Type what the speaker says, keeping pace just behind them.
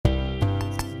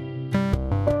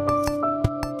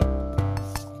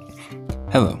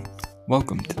Hello,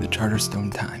 welcome to the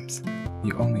Charterstone Times,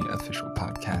 the only official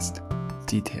podcast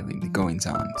detailing the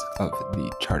goings-ons of the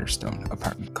Charterstone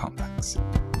Apartment complex.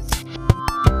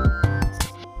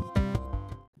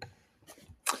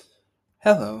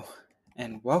 Hello,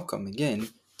 and welcome again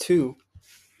to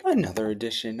another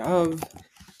edition of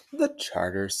the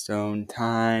Charterstone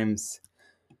Times.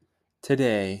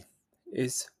 Today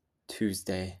is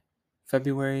Tuesday,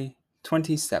 February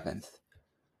 27th,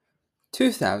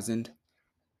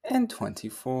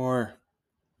 2024.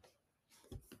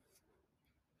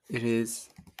 It is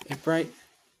a bright,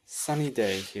 sunny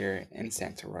day here in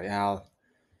Santa Royale,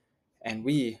 and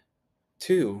we,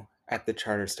 too, at the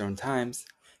Charterstone Times,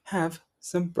 have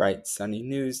some bright, sunny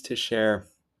news to share.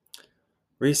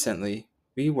 Recently,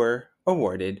 we were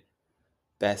awarded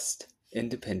Best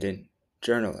Independent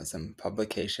Journalism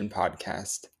Publication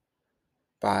Podcast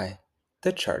by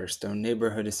the Charterstone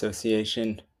Neighborhood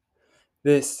Association.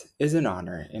 This is an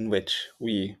honor in which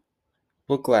we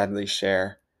will gladly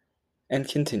share and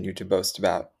continue to boast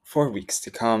about for weeks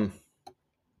to come.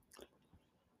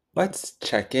 Let's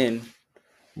check in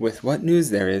with what news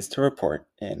there is to report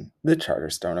in the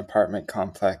Charterstone Apartment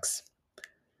complex.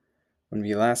 When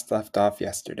we last left off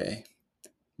yesterday,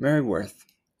 Mary Worth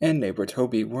and neighbor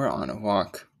Toby were on a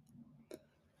walk.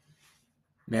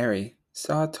 Mary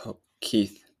saw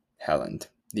Keith Helland,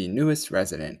 the newest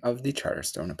resident of the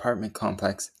Charterstone Apartment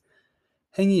complex,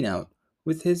 hanging out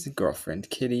with his girlfriend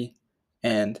Kitty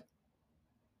and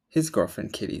his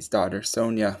girlfriend Kitty's daughter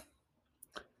Sonia.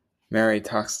 Mary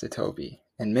talks to Toby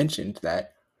and mentioned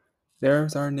that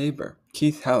there's our neighbor,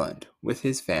 Keith Helland, with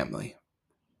his family.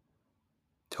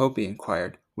 Toby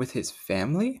inquired, with his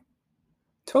family?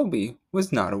 Toby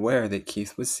was not aware that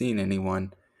Keith was seeing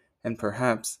anyone, and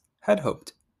perhaps had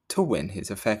hoped to win his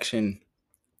affection,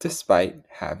 despite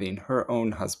having her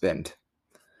own husband.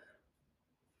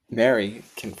 Mary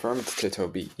confirmed to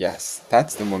Toby, yes,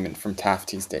 that's the woman from Taft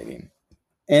he's dating,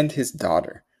 and his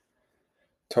daughter.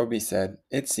 Toby said,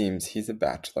 it seems he's a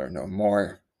bachelor no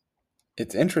more.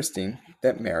 It's interesting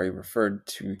that Mary referred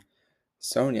to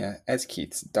Sonia as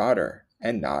Keith's daughter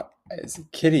and not as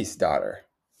Kitty's daughter.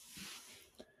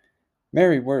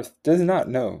 Mary Worth does not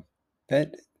know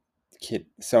that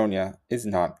Sonia is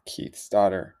not Keith's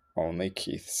daughter, only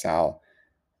Keith Sal,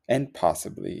 and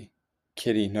possibly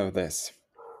Kitty know this.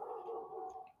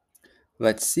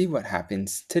 Let's see what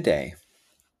happens today.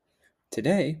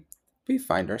 Today, we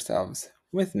find ourselves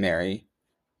with Mary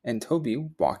and Toby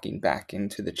walking back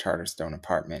into the Charterstone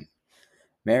apartment.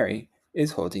 Mary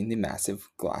is holding the massive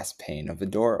glass pane of a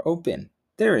door open.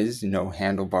 There is no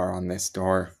handlebar on this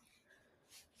door.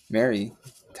 Mary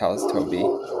tells Toby,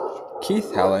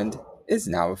 Keith Helland is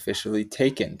now officially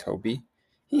taken, Toby.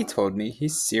 He told me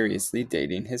he's seriously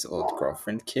dating his old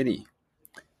girlfriend, Kitty.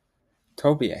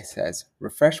 Toby says,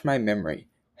 refresh my memory.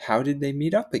 How did they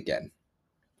meet up again?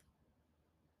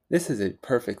 This is a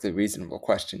perfectly reasonable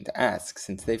question to ask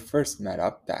since they first met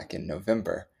up back in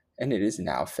November, and it is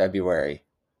now February.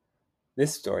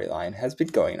 This storyline has been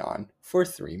going on for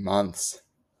 3 months.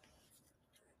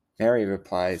 Mary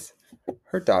replies,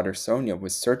 her daughter Sonia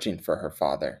was searching for her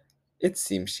father. It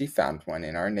seems she found one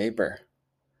in our neighbor.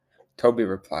 Toby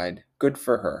replied, good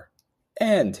for her.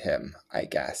 And him, I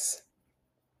guess.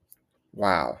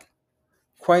 Wow.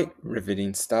 Quite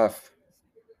riveting stuff.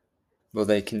 Will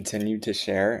they continue to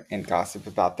share and gossip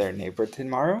about their neighbor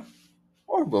tomorrow?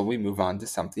 Or will we move on to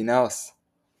something else?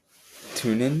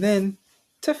 Tune in then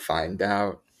to find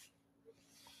out.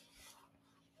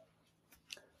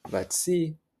 Let's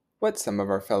see what some of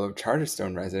our fellow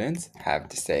Charterstone residents have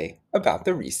to say about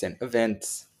the recent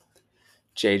events.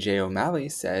 J.J. O'Malley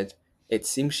said, it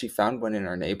seems she found one in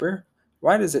our neighbor.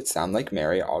 Why does it sound like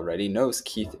Mary already knows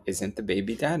Keith isn't the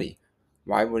baby daddy?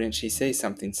 Why wouldn't she say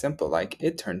something simple like,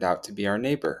 it turned out to be our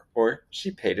neighbor, or she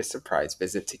paid a surprise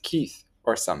visit to Keith,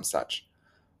 or some such?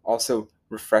 Also,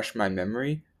 refresh my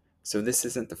memory. So this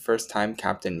isn't the first time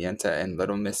Captain Yenta and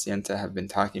Little Miss Yenta have been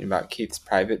talking about Keith's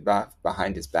private bath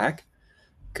behind his back?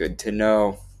 Good to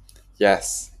know.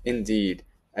 Yes, indeed.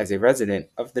 As a resident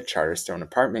of the Charterstone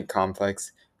apartment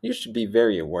complex, you should be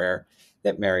very aware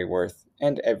that Mary Worth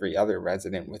and every other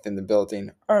resident within the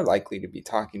building are likely to be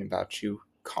talking about you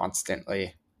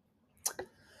constantly.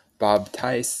 Bob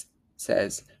Tice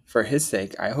says, for his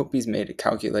sake, I hope he's made a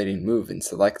calculating move in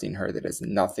selecting her that has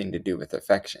nothing to do with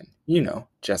affection. You know,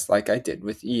 just like I did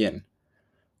with Ian.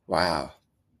 Wow.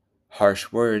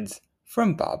 Harsh words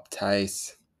from Bob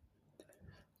Tice.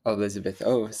 Elizabeth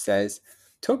O. says,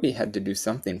 Toby had to do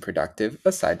something productive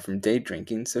aside from day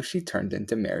drinking, so she turned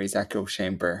into Mary's echo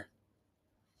chamber.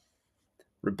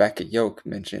 Rebecca Yoke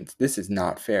mentions, this is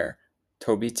not fair.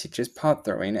 Toby teaches pot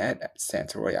throwing at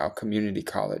Santa Royale Community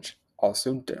College.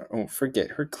 Also, don't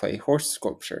forget her clay horse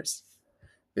sculptures.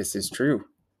 This is true.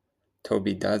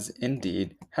 Toby does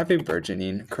indeed have a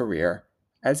burgeoning career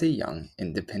as a young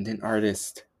independent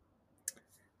artist.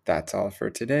 That's all for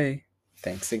today.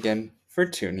 Thanks again for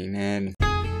tuning in.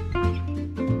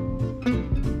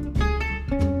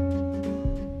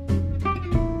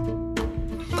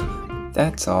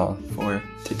 That's all for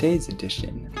today's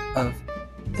edition of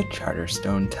the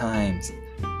Charterstone Times.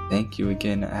 Thank you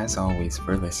again, as always,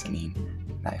 for listening.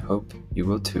 I hope you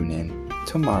will tune in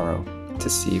tomorrow to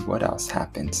see what else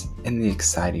happens in the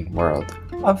exciting world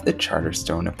of the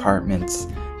Charterstone Apartments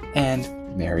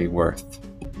and Mary Worth.